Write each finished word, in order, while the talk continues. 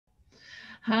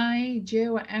Hi,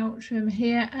 Joe at Outram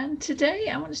here, and today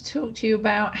I want to talk to you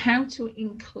about how to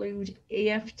include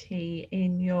EFT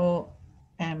in your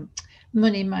um,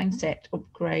 money mindset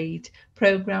upgrade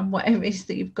program, whatever it is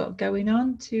that you've got going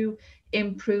on to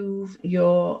improve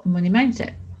your money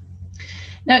mindset.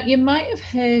 Now, you might have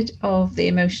heard of the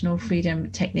emotional freedom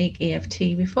technique EFT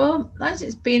before, as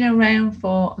it's been around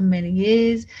for many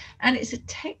years, and it's a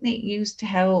technique used to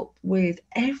help with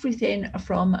everything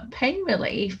from pain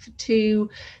relief to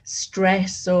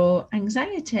stress or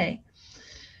anxiety.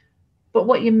 But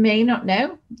what you may not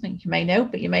know, I think you may know,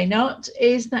 but you may not,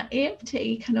 is that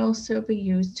EFT can also be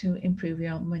used to improve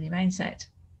your money mindset.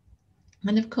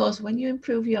 And of course, when you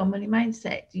improve your money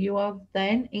mindset, you are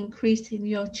then increasing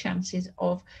your chances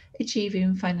of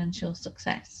achieving financial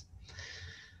success.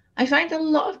 I find a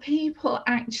lot of people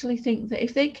actually think that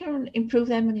if they can improve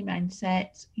their money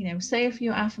mindset, say a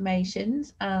few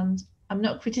affirmations, and I'm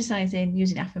not criticizing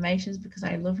using affirmations because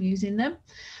I love using them,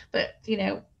 but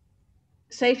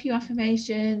say a few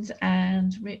affirmations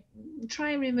and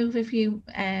try and remove a few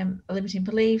limiting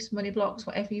beliefs, money blocks,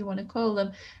 whatever you want to call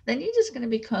them, then you're just going to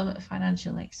become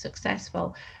financially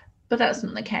successful. But that's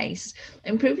not the case.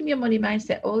 Improving your money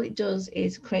mindset, all it does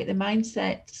is create the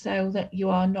mindset so that you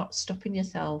are not stopping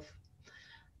yourself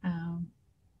um,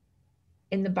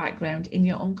 in the background, in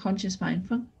your unconscious mind,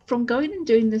 from going and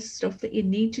doing the stuff that you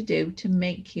need to do to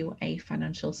make you a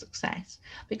financial success.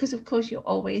 Because of course you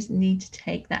always need to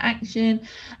take that action,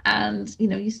 and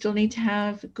you still need to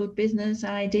have good business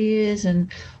ideas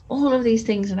and all of these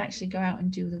things and actually go out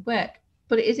and do the work.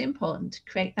 But it is important to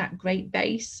create that great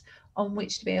base on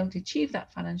which to be able to achieve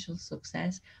that financial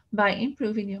success by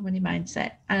improving your money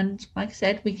mindset. And like I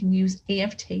said, we can use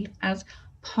EFT as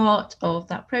part of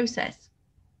that process.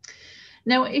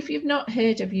 Now, if you've not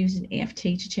heard of using EFT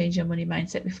to change your money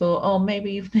mindset before, or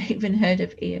maybe you've not even heard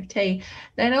of EFT,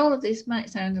 then all of this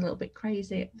might sound a little bit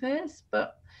crazy at first,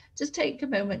 but just take a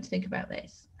moment to think about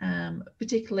this,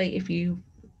 particularly if you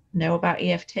know about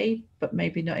EFT, but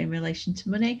maybe not in relation to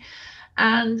money.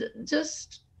 And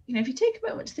just, if you take a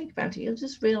moment to think about it, you'll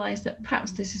just realize that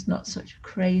perhaps this is not such a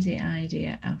crazy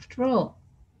idea after all.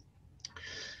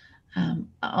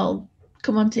 I'll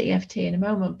come on to EFT in a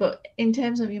moment, but in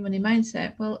terms of your money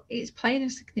mindset, well, it's playing a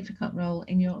significant role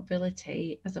in your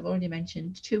ability, as I've already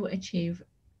mentioned, to achieve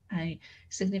a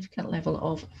significant level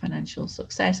of financial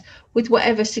success with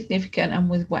whatever significant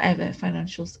and with whatever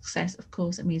financial success, of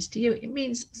course, it means to you. It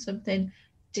means something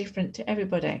different to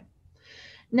everybody.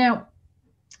 Now,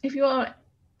 if you are,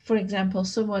 for example,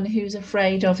 someone who's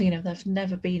afraid of, there's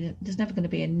never going to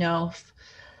be enough,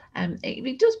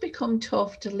 it does become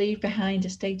tough to leave behind a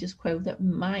status quo that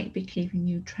might be keeping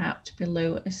you trapped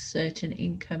below a certain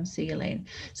income ceiling.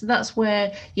 So that's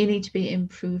where you need to be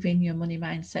improving your money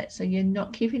mindset, so you're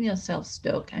not keeping yourself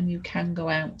stuck and you can go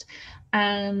out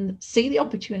and see the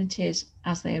opportunities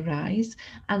as they arise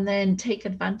and then take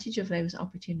advantage of those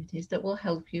opportunities that will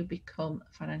help you become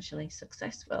financially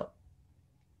successful.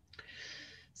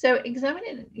 So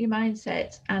examining your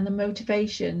mindset and the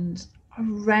motivations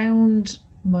around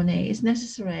money is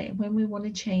necessary when we want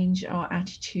to change our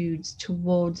attitudes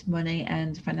towards money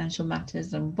and financial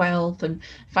matters and wealth and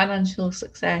financial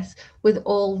success, with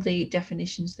all the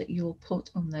definitions that you'll put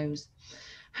on those.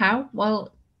 How?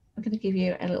 Well, I'm going to give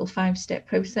you a little 5-step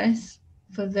process.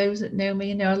 For those that know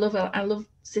me, I love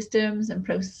systems and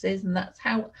processes, and that's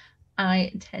how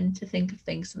I tend to think of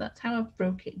things. So that's how I've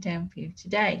broke it down for you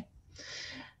today.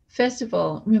 First of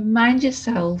all, remind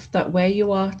yourself that where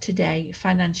you are today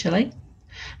financially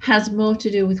has more to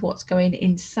do with what's going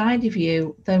inside of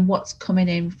you than what's coming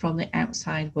in from the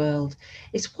outside world.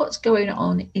 It's what's going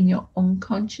on in your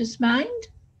unconscious mind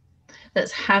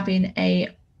that's having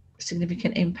a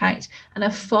significant impact, and a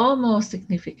far more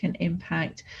significant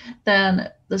impact than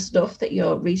the stuff that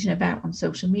you're reading about on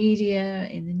social media,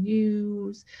 in the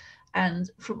news, and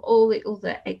from all the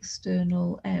other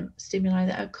external stimuli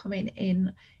that are coming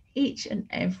in each and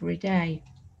every day.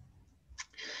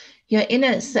 Your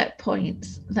inner set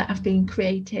points that have been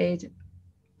created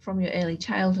from your early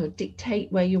childhood dictate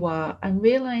where you are, and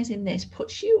realizing this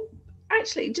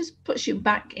just puts you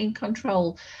back in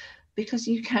control, because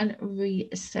you can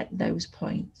reset those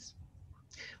points.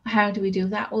 How do we do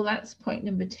that? Well, that's point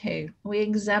number 2. We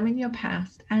examine your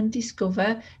past and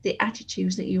discover the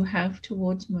attitudes that you have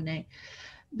towards money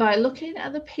by looking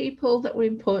at the people that were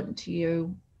important to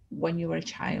you when you were a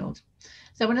child.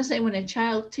 So when I say when a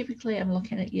child, typically I'm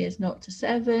looking at years 0 to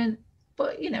 7,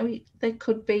 but there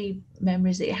could be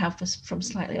memories that you have from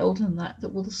slightly older than that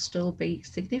will still be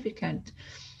significant.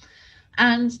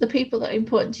 And the people that are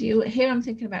important to you, here I'm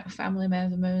thinking about family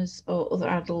members or other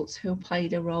adults who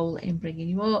played a role in bringing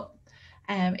you up.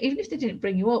 Even if they didn't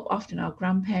bring you up, often our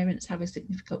grandparents have a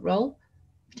significant role,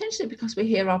 potentially because we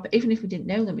hear even if we didn't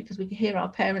know them, because we can hear our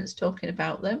parents talking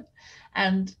about them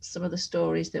and some of the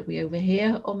stories that we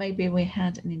overhear, or maybe we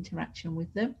had an interaction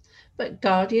with them. But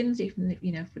guardians, even if,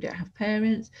 if we don't have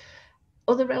parents,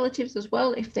 other relatives as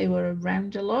well, if they were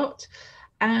around a lot,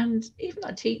 and even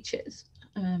our teachers,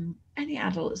 any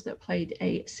adults that played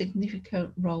a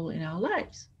significant role in our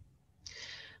lives.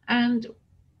 And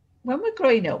when we're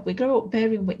growing up, we grow up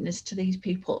bearing witness to these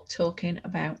people talking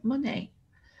about money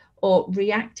or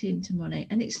reacting to money.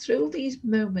 And it's through these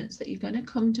moments that you're going to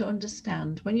come to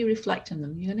understand, when you reflect on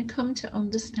them, you're going to come to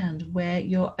understand where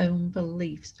your own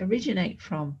beliefs originate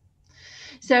from.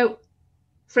 So,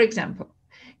 for example,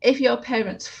 if your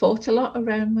parents fought a lot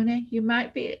around money, you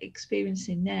might be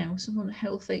experiencing now some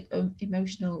unhealthy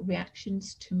emotional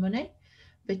reactions to money,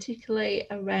 particularly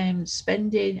around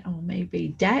spending or maybe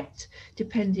debt,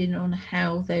 depending on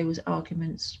how those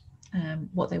arguments,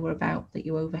 what they were about that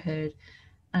you overheard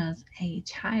as a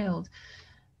child.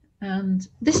 And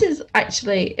this is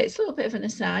actually, it's a little bit of an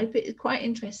aside, but it's quite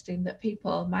interesting that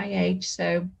people my age,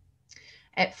 so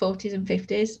at 40s and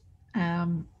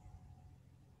 50s,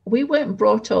 we weren't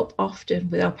brought up often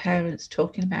with our parents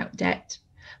talking about debt,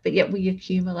 but yet we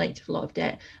accumulated a lot of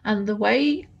debt. And the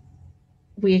way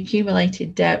we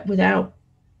accumulated debt without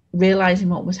realizing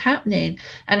what was happening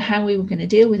and how we were going to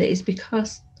deal with it is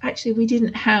because actually we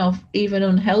didn't have even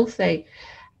unhealthy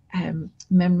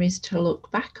memories to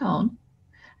look back on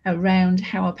around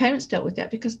how our parents dealt with debt,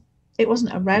 because it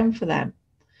wasn't around for them.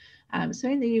 So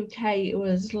in the UK, it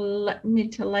was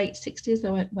mid to late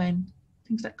 60s when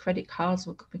things like credit cards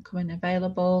were becoming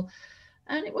available.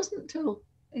 And it wasn't until,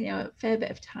 a fair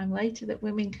bit of time later that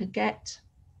women could get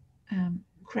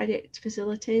credit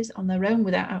facilities on their own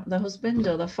without the husband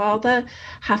or the father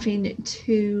having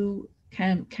to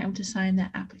countersign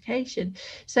their application.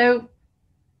 So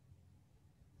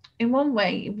in one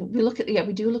way,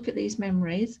 we do look at these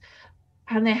memories,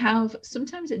 and they have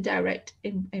sometimes a direct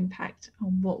impact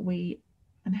on what we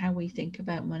and how we think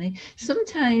about money.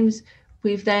 Sometimes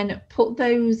we've then put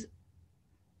those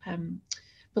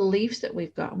beliefs that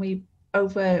we've got and we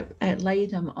overlay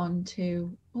them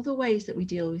onto other ways that we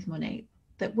deal with money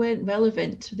that weren't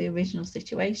relevant to the original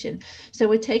situation. So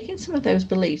we're taking some of those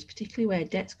beliefs, particularly where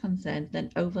debt's concerned,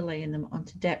 then overlaying them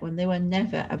onto debt when they were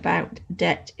never about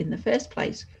debt in the first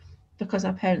place, because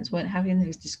our parents weren't having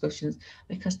those discussions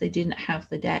because they didn't have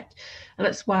the debt. And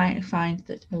that's why I find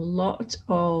that a lot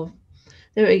of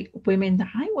the women that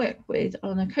I work with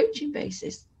on a coaching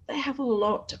basis, they have a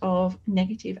lot of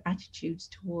negative attitudes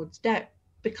towards debt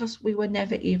because we were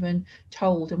never even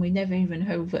told and we never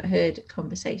even overheard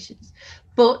conversations.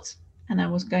 But, and I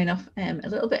was going off a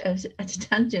little bit at a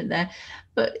tangent there,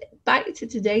 but back to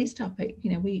today's topic,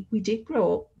 we did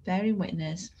grow up bearing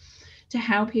witness to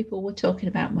how people were talking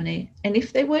about money. And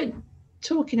if they weren't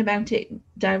talking about it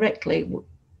directly,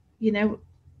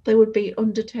 there would be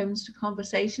undertones to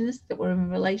conversations that were in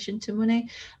relation to money.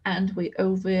 And we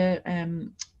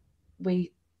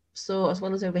saw, as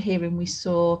well as overhearing, we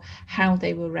saw how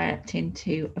they were reacting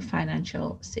to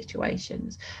financial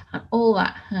situations. And all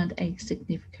that had a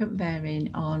significant bearing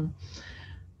on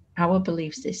our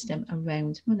belief system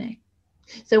around money.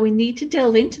 So we need to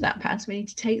delve into that past. We need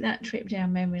to take that trip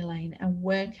down memory lane and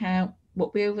work out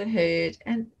what we overheard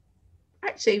and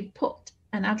actually put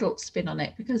an adult spin on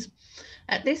it, because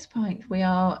at this point we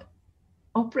are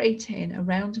operating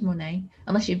around money.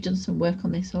 Unless you've done some work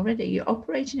on this already, you're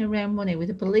operating around money with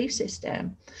a belief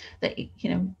system that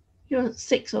your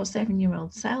 6 or 7 year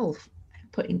old self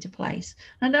put into place.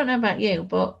 I don't know about you,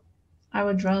 but I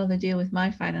would rather deal with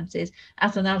my finances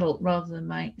as an adult rather than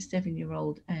my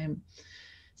 7-year-old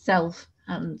self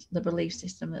and the belief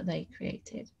system that they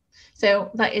created.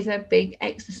 So that is a big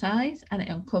exercise and it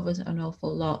uncovers an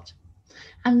awful lot.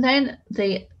 And then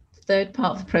the third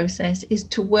part of the process is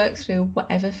to work through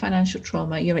whatever financial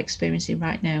trauma you're experiencing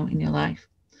right now in your life,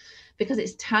 because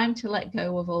it's time to let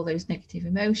go of all those negative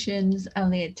emotions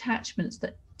and the attachments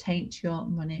that taint your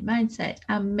money mindset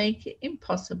and make it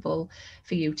impossible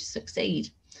for you to succeed.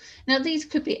 Now, these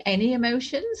could be any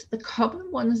emotions. The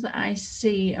common ones that I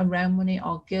see around money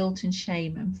are guilt and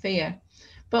shame and fear.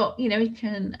 But, you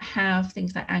can have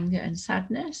things like anger and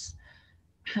sadness,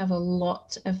 have a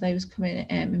lot of those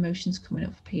emotions coming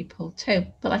up for people too.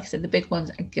 But like I said, the big ones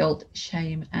are guilt,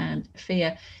 shame, and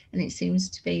fear. And it seems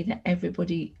to be that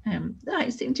everybody that I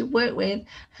seem to work with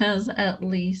has at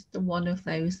least one of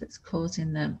those that's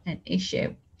causing them an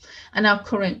issue. And our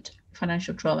current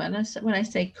financial trauma, and when I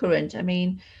say current, I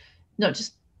mean not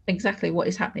just exactly what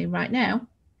is happening right now,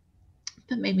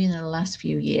 but maybe in the last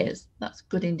few years. That's a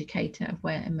good indicator of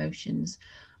where emotions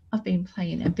have been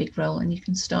playing a big role, and you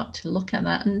can start to look at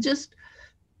that and just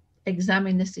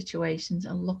examine the situations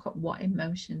and look at what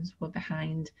emotions were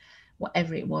behind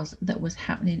whatever it was that was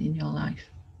happening in your life.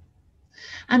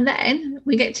 And then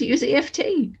we get to use EFT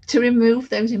to remove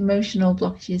those emotional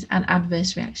blockages and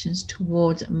adverse reactions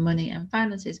towards money and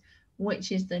finances,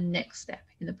 which is the next step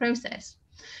in the process.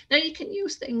 Now, you can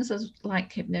use things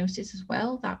like hypnosis as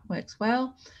well. That works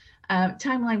well.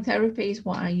 Timeline therapy is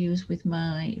what I use with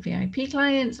my VIP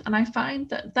clients, and I find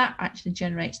that that actually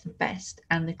generates the best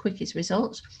and the quickest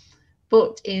results.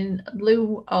 But in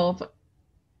lieu of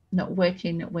not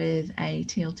working with a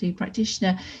TLT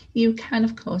practitioner, you can,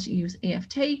 of course, use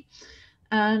EFT.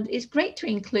 And it's great to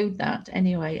include that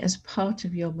anyway as part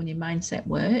of your money mindset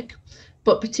work,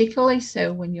 but particularly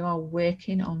so when you are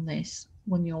working on this,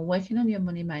 when you're working on your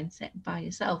money mindset by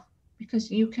yourself,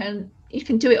 because you can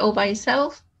do it all by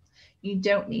yourself. You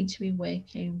don't need to be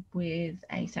working with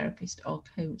a therapist or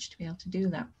coach to be able to do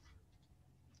that.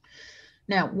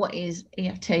 Now, what is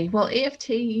EFT? Well, EFT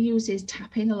uses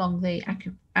tapping along the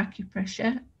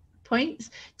acupressure points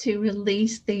to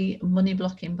release the money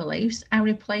blocking beliefs and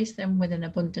replace them with an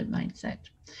abundant mindset.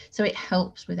 So it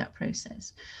helps with that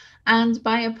process. And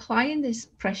by applying this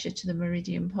pressure to the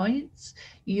meridian points,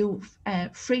 you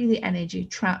free the energy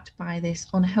trapped by this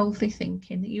unhealthy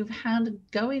thinking that you've had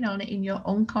going on in your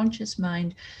unconscious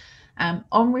mind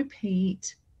on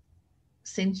repeat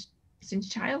since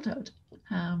childhood.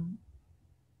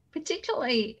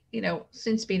 Particularly,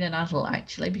 since being an adult,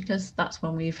 actually, because that's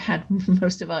when we've had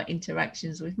most of our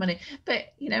interactions with money.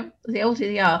 But, the older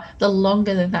they are, the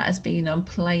longer that has been on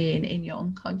playing in your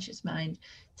unconscious mind,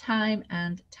 time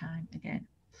and time again.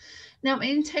 Now, my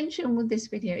intention with this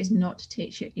video is not to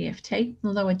teach you EFT,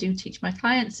 although I do teach my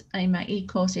clients in my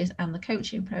e-courses and the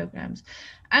coaching programs.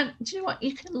 And do you know what?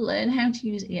 You can learn how to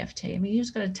use EFT. I mean, you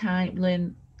just got to type,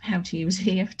 learn how to use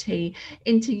EFT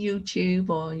into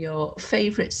YouTube or your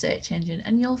favorite search engine,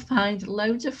 and you'll find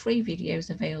loads of free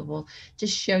videos available to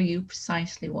show you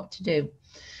precisely what to do.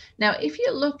 Now, if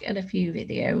you look at a few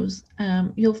videos,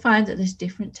 you'll find that there's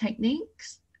different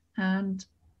techniques, and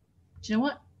do you know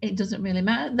what? It doesn't really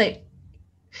matter.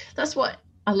 That's what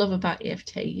I love about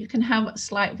EFT. You can have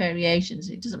slight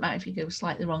variations. It doesn't matter if you go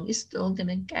slightly wrong, you're still going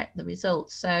to get the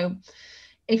results. So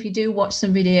if you do watch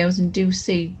some videos and do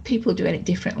see people doing it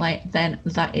differently, then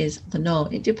that is the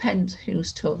norm. It depends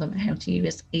who's taught them how to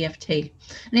use EFT.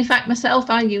 And in fact, myself,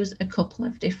 I use a couple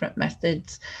of different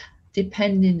methods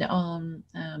depending on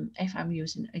if I'm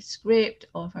using a script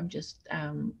or if I'm just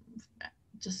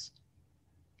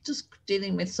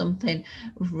dealing with something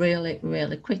really,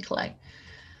 really quickly.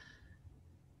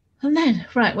 And then,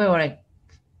 right, where were I?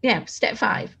 Yeah, step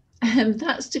 5.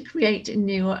 That's to create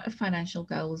new financial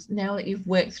goals now that you've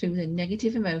worked through the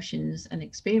negative emotions and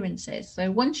experiences.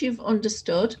 So once you've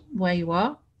understood where you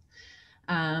are,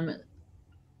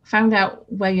 found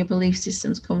out where your belief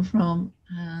systems come from,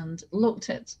 and looked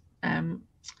at,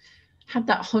 had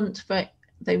that hunt for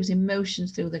those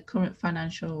emotions through the current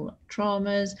financial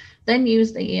traumas, then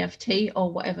use the EFT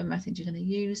or whatever method you're going to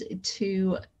use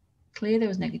to clear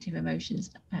those negative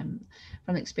emotions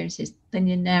from experiences, then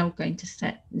you're now going to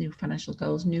set new financial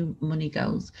goals, new money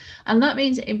goals. And that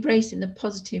means embracing the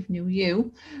positive new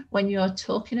you when you're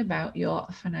talking about your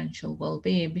financial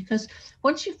well-being, because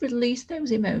once you've released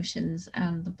those emotions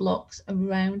and the blocks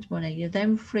around money, you're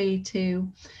then free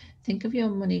to think of your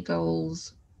money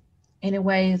goals in a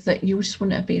way that you just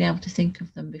wouldn't have been able to think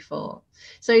of them before.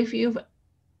 So if you've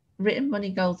written money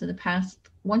goals in the past,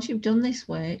 once you've done this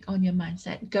work on your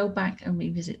mindset, go back and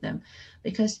revisit them,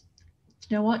 because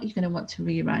you know what? You're going to want to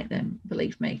rewrite them,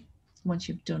 believe me, once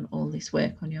you've done all this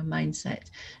work on your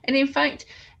mindset. And in fact,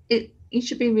 you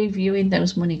should be reviewing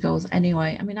those money goals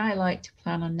anyway. I mean, I like to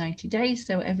plan on 90 days.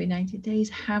 So every 90 days,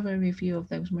 have a review of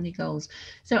those money goals.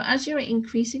 So as you're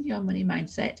increasing your money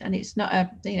mindset, and it's not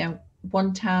a,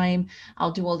 one time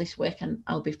I'll do all this work and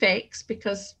I'll be fixed,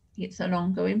 because it's an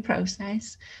ongoing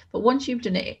process. But once you've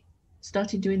done it,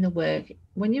 started doing the work,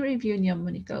 when you're reviewing your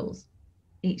money goals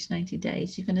each 90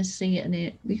 days, you're going to see an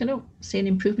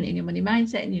improvement in your money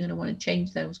mindset, and you're going to want to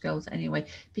change those goals anyway,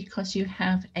 because you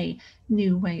have a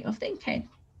new way of thinking.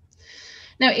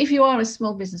 Now, if you are a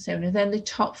small business owner, then the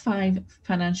top 5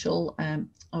 financial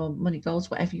or money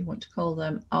goals, whatever you want to call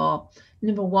them, are: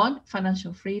 number 1,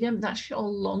 financial freedom. That's your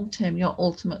long-term, your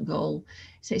ultimate goal.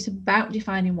 So it's about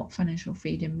defining what financial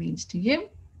freedom means to you.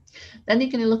 Then you're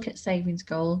going to look at savings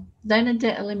goal, then a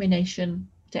debt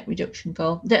reduction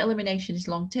goal. Debt elimination is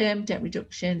long-term. Debt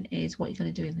reduction is what you're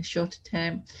going to do in the shorter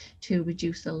term to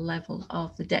reduce the level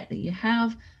of the debt that you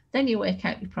have. Then you work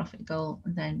out your profit goal,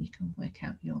 and then you can work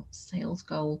out your sales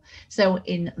goal. So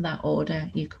in that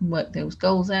order, you can work those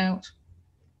goals out.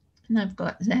 And I've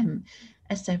got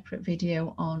a separate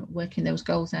video on working those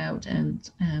goals out, and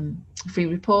a free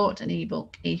report, an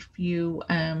ebook if you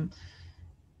an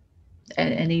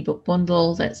ebook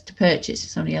bundle that's to purchase.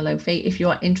 It's only a low fee if you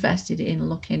are interested in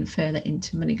looking further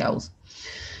into money goals.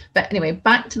 But anyway,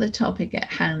 back to the topic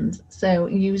at hand. So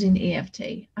using EFT,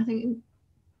 I think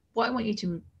what I want you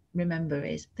to remember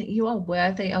is that you are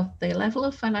worthy of the level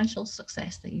of financial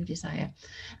success that you desire.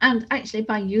 And actually,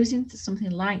 by using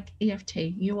something like EFT,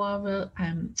 you are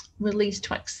released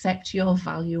to accept your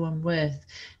value and worth.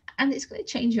 And it's going to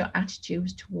change your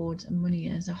attitudes towards money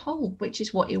as a whole, which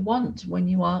is what you want when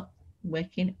you are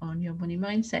working on your money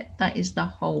mindset. That is the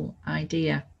whole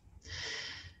idea.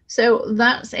 So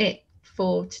that's it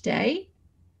for today.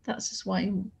 That's just why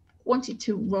I wanted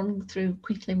to run through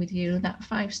quickly with you that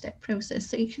 5-step process,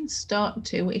 so you can start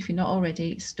to, if you're not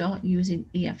already, start using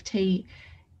EFT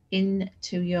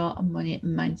into your money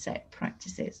mindset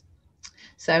practices.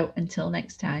 So until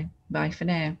next time, bye for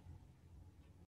now.